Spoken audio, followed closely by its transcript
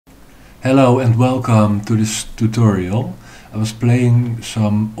Hello and welcome to this tutorial. I was playing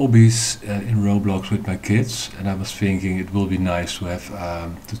some Obbies in Roblox with my kids, and I was thinking it will be nice to have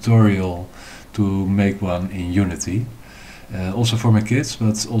a tutorial to make one in Unity. Also for my kids,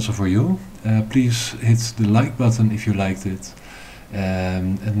 but also for you. Please hit the like button if you liked it.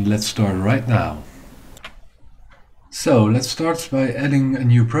 And let's start right now. So let's start by adding a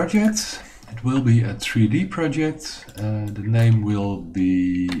new project. It will be a 3D project. The name will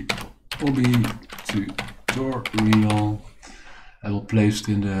be Obby tutorial. I will place it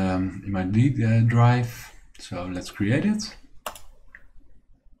in my D drive. So let's create it.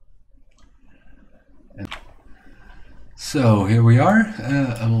 So here we are.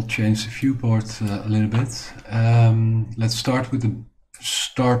 I will change the viewport a little bit. Let's start with the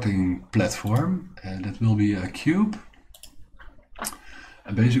starting platform. That will be a cube.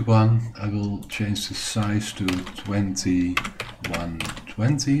 A basic one. I will change the size to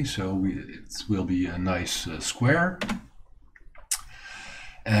 2120, so it will be a nice square.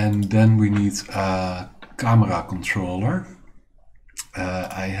 And then we need a camera controller.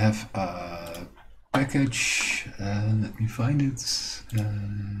 I have a package, let me find it,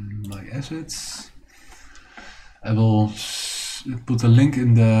 my assets. I will put a link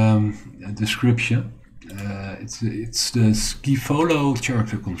in the description. It's the Scivolo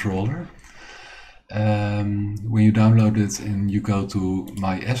character controller. When you download it and you go to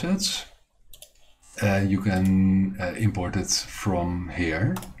My Assets, you can import it from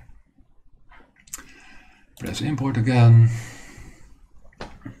here. Press import again.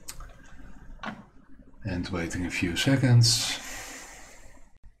 And waiting a few seconds.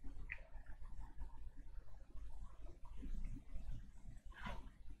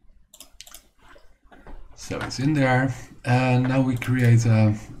 So it's in there, and now we create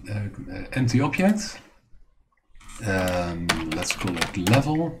an empty object. Let's call it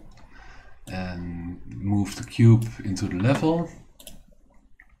level, and move the cube into the level.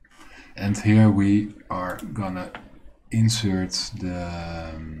 And here we are gonna insert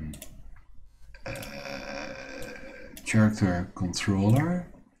the character controller.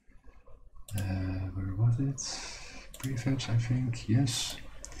 Where was it? Prefetch, I think, yes.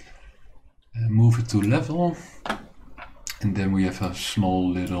 Move it to level, and then we have a small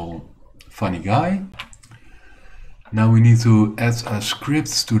little funny guy. Now we need to add a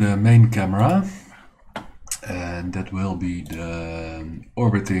script to the main camera, and that will be the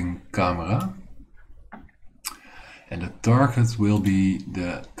orbiting camera, and the target will be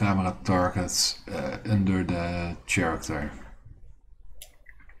the camera target under the character.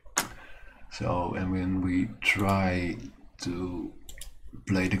 So, and when we try to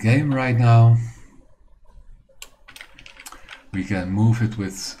play the game right now, we can move it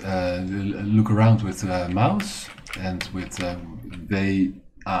with look around with the mouse, and with WASD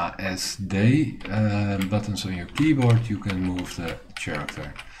buttons on your keyboard you can move the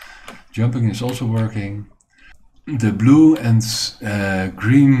character. Jumping is also working. The blue and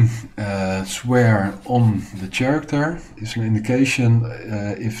green square on the character is an indication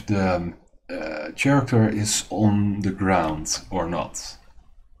if the character is on the ground or not.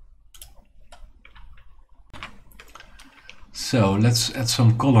 So let's add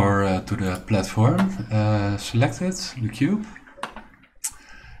some color to the platform. Select it, the cube,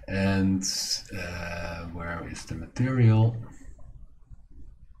 and where is the material?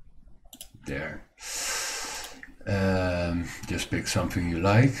 There. Just pick something you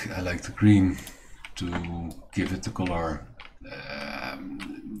like. I like the green to give it the color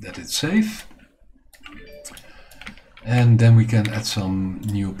that it's safe. And then we can add some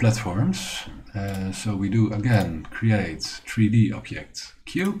new platforms. So we do again create 3D object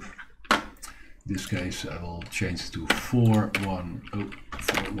cube. In this case I will change it to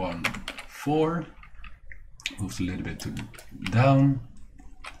 414. Move a little bit down.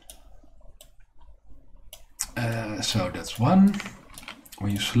 So that's one.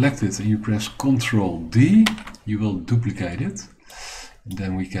 When you select it and you press Ctrl D, you will duplicate it. And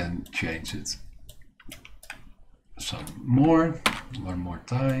then we can change it some more, one more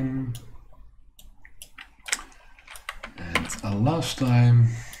time. And a last time.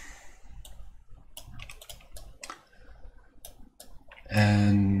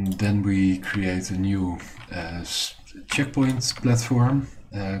 And then we create a new checkpoint platform.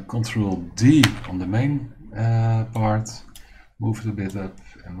 Ctrl D on the main part. Move it a bit up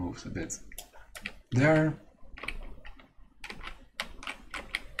and move it a bit there.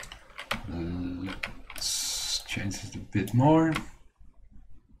 Let's change it a bit more.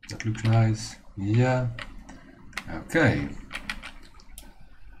 That looks nice. Yeah. Okay.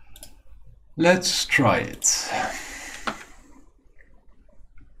 Let's try it.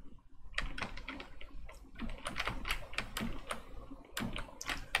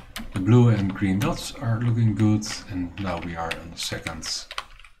 blue and green dots are looking good, and now we are on the second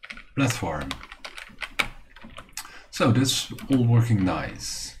platform. So that's all working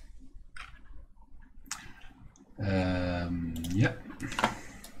nice. Yeah.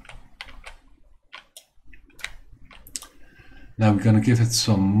 Now we're gonna give it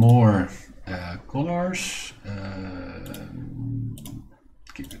some more colors.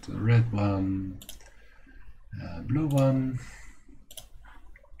 Give it a red one, blue one,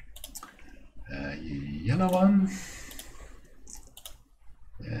 yellow one,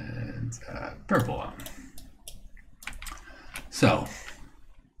 and purple one. So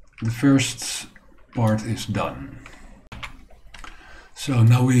the first part is done. So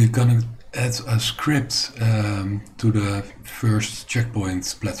now we're gonna add a script to the first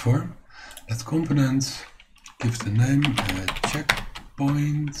checkpoint platform. Add component, give the name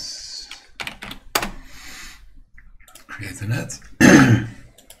checkpoint, create an add,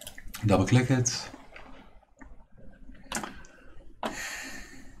 double click it.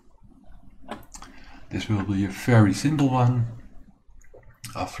 This will be a very simple one.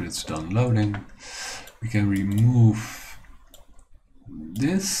 After it's done loading, we can remove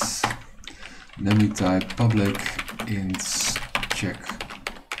this. Then we type public int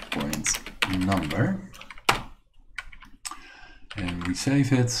checkpoint number, and we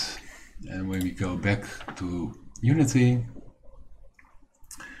save it. And when we go back to Unity,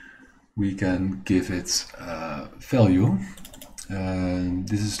 we can give it a value.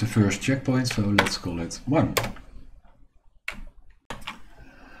 This is the first checkpoint, so let's call it 1.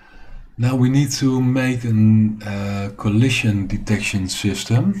 Now we need to make a collision detection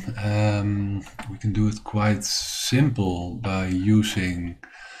system. We can do it quite simple by using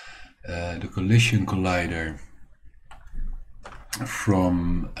the collision collider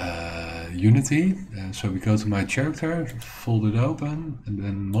from Unity. So we go to my character, fold it open, and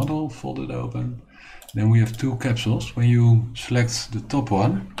then model, fold it open. Then we have two capsules. When you select the top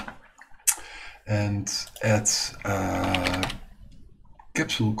one and add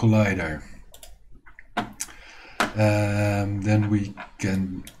capsule collider, then we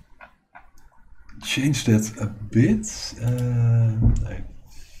can change that a bit. I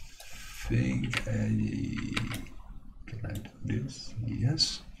think can I do this?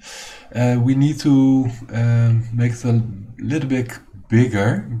 Yes. We need to make it a little bit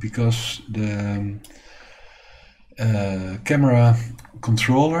bigger because the camera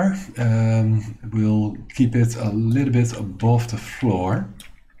controller will keep it a little bit above the floor.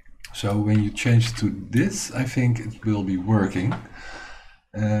 So when you change to this, I think it will be working.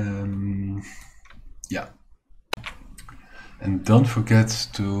 Yeah. And don't forget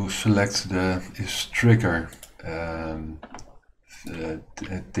to select the is trigger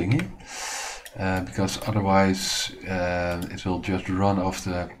thingy, because otherwise it will just run off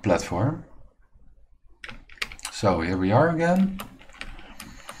the platform. So here we are again.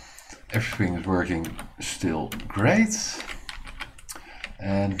 Everything is working still great.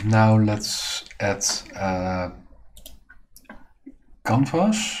 And now let's add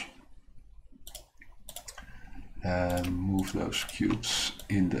canvas. Move those cubes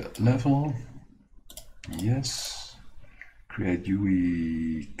in the level. Yes. Create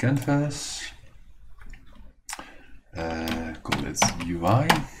UI canvas. Call it UI.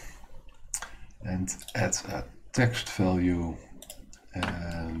 And add a text value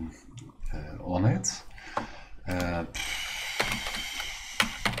on it.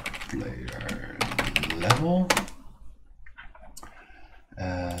 Player level.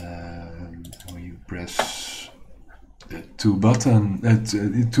 When you press the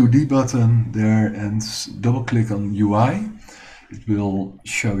 2D button there and double click on UI, it will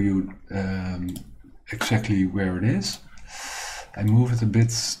show you exactly where it is. I move it a bit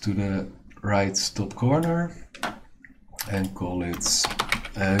to the right top corner and call it,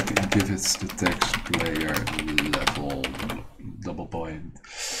 give it the text player level double point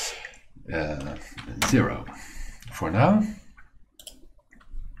 0 for now.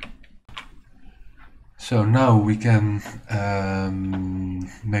 So now we can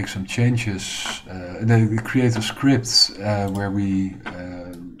make some changes. We create a script where we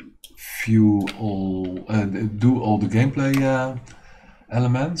view all, do all the gameplay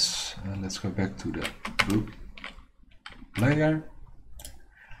elements. Let's go back to the player.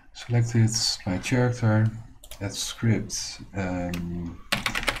 Select it, my character, add script,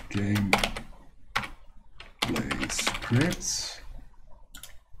 game play script,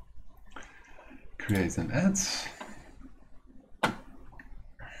 create an add,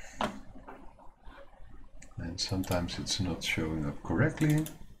 and sometimes it's not showing up correctly.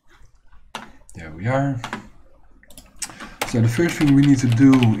 There we are. So the first thing we need to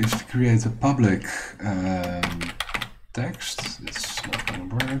do is to create a public text. It's not going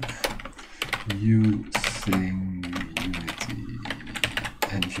to work. Using Unity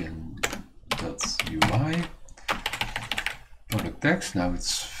engine.ui. Public text. Now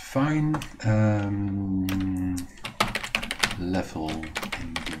it's fine. Level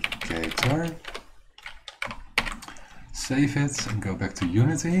indicator. Save it and go back to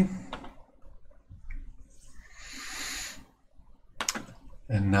Unity.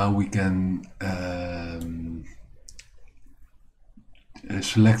 And now we can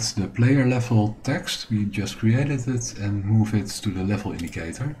select the player level text. We just created it and move it to the level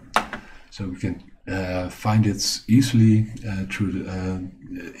indicator. So we can find it easily through the,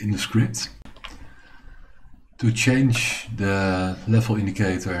 in the script. To change the level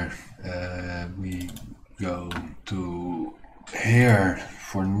indicator, we go to here.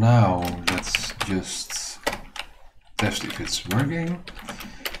 For now, let's just test if it's working.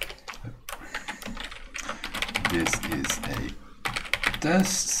 This is a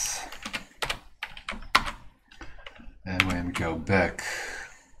test. And when we go back,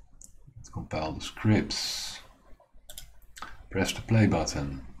 let's compile the scripts, press the play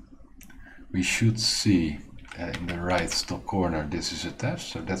button. We should see in the right top corner, this is a test,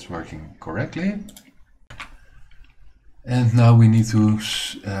 so that's working correctly. And now we need to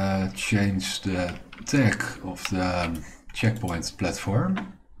change the tag of the checkpoint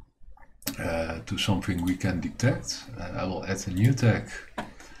platform to something we can detect. I will add a new tag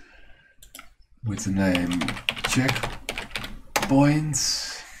with the name checkpoint.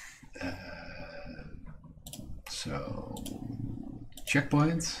 So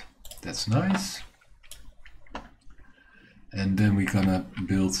checkpoint, that's nice. And then we're gonna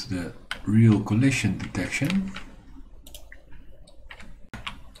build the real collision detection.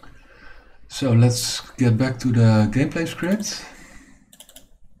 So let's get back to the gameplay script.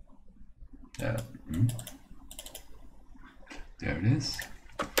 There it is.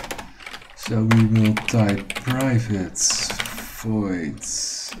 So we will type private void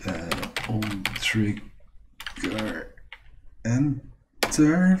on trigger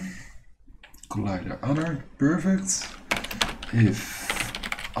enter collider other, perfect. If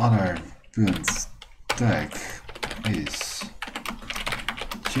other punt tag is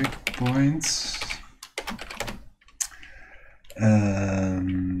checkpoint,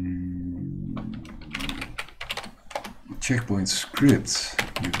 checkpoint script,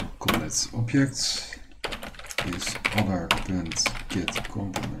 we will call it objects, is other punt get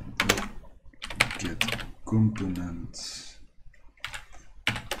component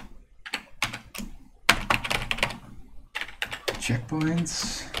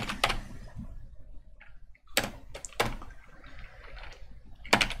checkpoints.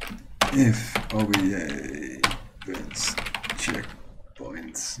 If OBA puts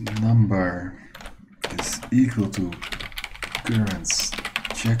checkpoint number is equal to current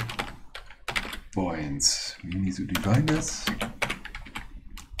checkpoint, we need to define that.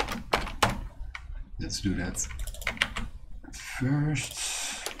 Let's do that first.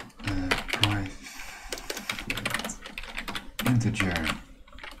 Private integer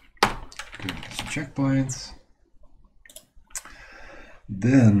current checkpoint.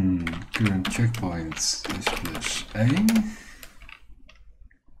 Then current checkpoint is plus a.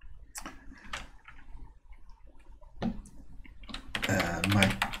 My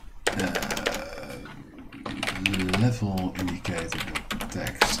level indicator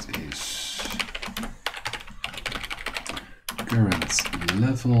text is current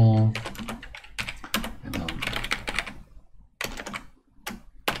level, and then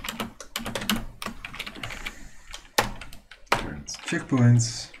current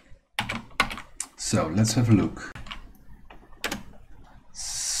checkpoints. So let's have a look.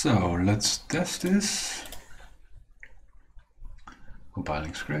 So let's test this.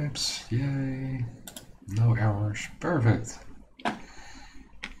 Compiling scripts, yay, no errors, perfect.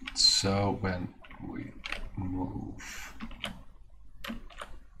 So when we move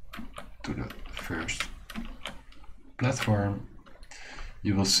to the first platform,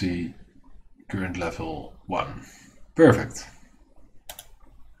 you will see current level 1. Perfect.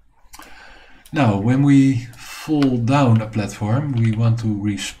 Now, when we fall down a platform, we want to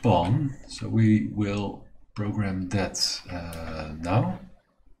respawn, so we will program that now.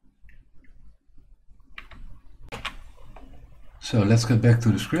 So let's get back to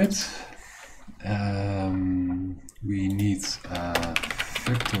the script. We need a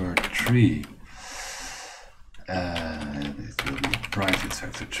vector tree. It will be a private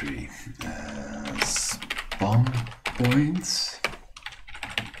vector tree. Spawn points.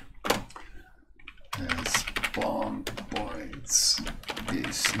 Spawn point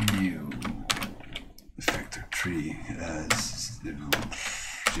this new vector tree as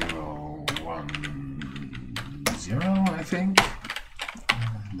 0, 1, 0, I think.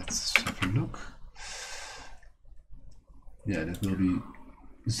 Let's have a look. Yeah, that will be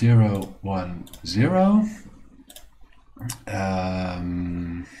 0, 1, 0.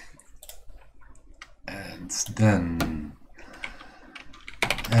 And then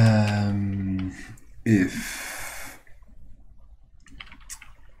if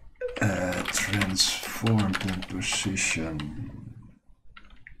transformed in position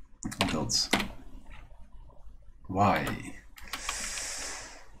dot y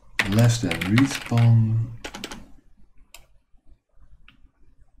less than respawn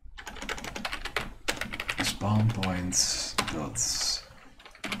spawn points dot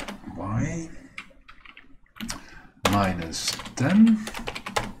y minus 10,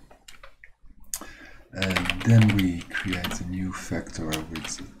 and then we create a new vector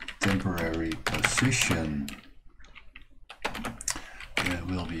with a temporary position. It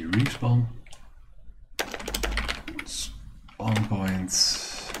will be respawn spawn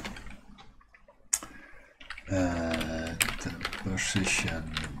points, the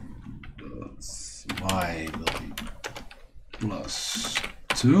position y will be plus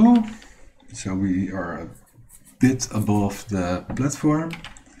 2, so we are a bit above the platform,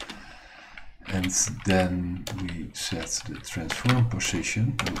 and then we set the transform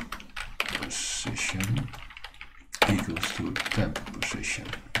position to position equals to temp position.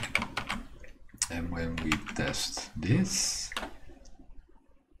 And when we test this,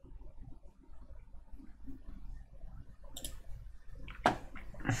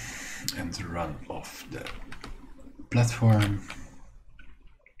 and run off the platform,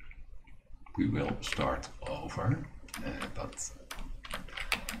 we will start over, but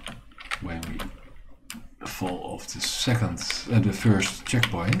when we fall off the first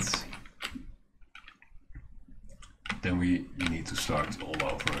checkpoint, then we need to start all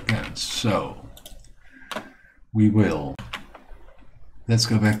over again. So we will, let's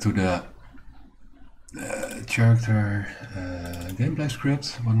go back to the character gameplay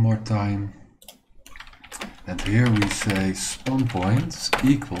script one more time, and here we say spawn points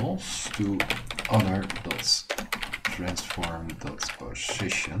equals to other dots transform dot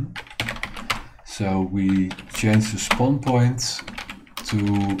position. So we change the spawn point to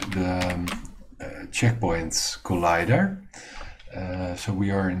the checkpoint collider, so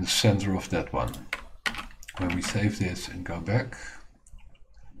we are in the center of that one. When we save this and go back,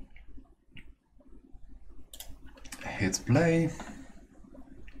 hit play,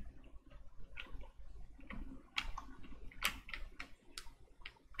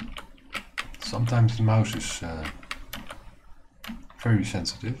 sometimes the mouse is very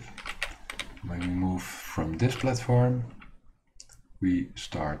sensitive. When we move from this platform, we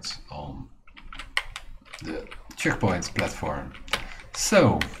start on the checkpoint platform.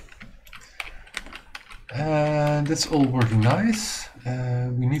 So that's all working nice.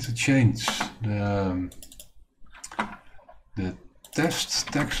 We need to change the test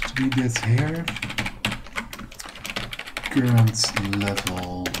text we did here. Current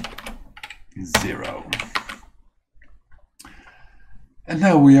level 0. And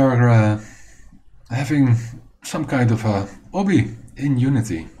now we are having some kind of a Obby in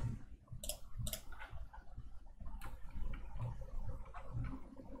Unity.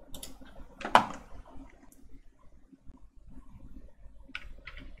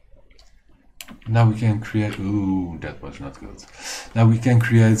 Now we can create, ooh, that was not good. Now we can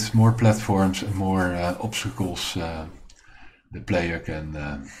create more platforms and more obstacles the player can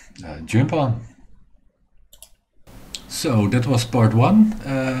jump on. So that was part 1.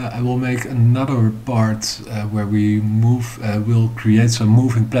 I will make another part where we will create some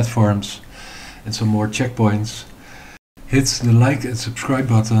moving platforms and some more checkpoints. Hit the like and subscribe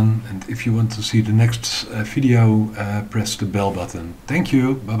button, and if you want to see the next video, press the bell button. Thank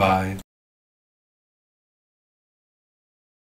you, bye bye.